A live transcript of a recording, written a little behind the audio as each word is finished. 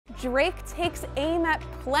Drake takes aim at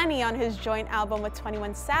plenty on his joint album with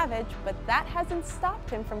 21 Savage, but that hasn't stopped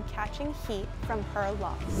him from catching heat from Her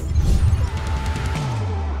Loss.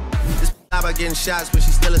 About getting shots, but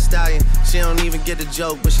she's still a stallion. She don't even get the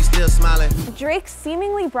joke, but she's still smiling. Drake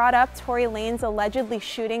seemingly brought up Tory Lanez allegedly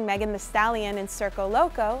shooting Megan Thee Stallion in Circo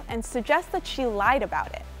Loco and suggests that she lied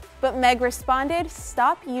about it. But Meg responded,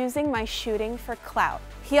 "Stop using my shooting for clout."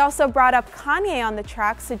 He also brought up Kanye on the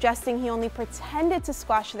track, suggesting he only pretended to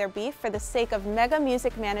squash their beef for the sake of mega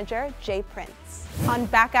music manager Jay Prince. On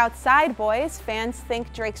Back Outside Boys, fans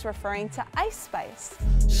think Drake's referring to Ice Spice.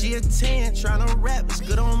 She a 10, tryna rap, it's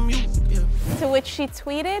good on mute. Yeah. To which she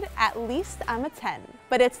tweeted, "At least I'm a 10.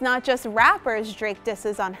 But it's not just rappers Drake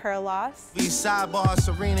disses on Her Loss. We sidebar,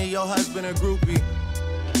 Serena, your husband a groupie.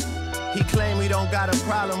 He claim we don't got a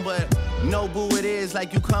problem, but no boo it is,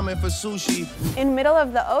 like you coming for sushi. In Middle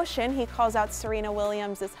of the Ocean, he calls out Serena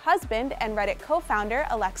Williams' husband and Reddit co-founder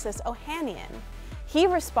Alexis Ohanian. He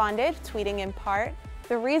responded, tweeting in part,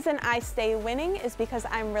 "The reason I stay winning is because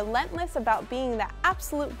I'm relentless about being the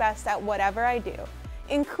absolute best at whatever I do,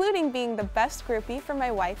 including being the best groupie for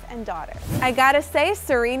my wife and daughter." I gotta say,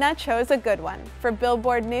 Serena chose a good one. For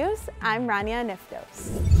Billboard News, I'm Rania Niftos.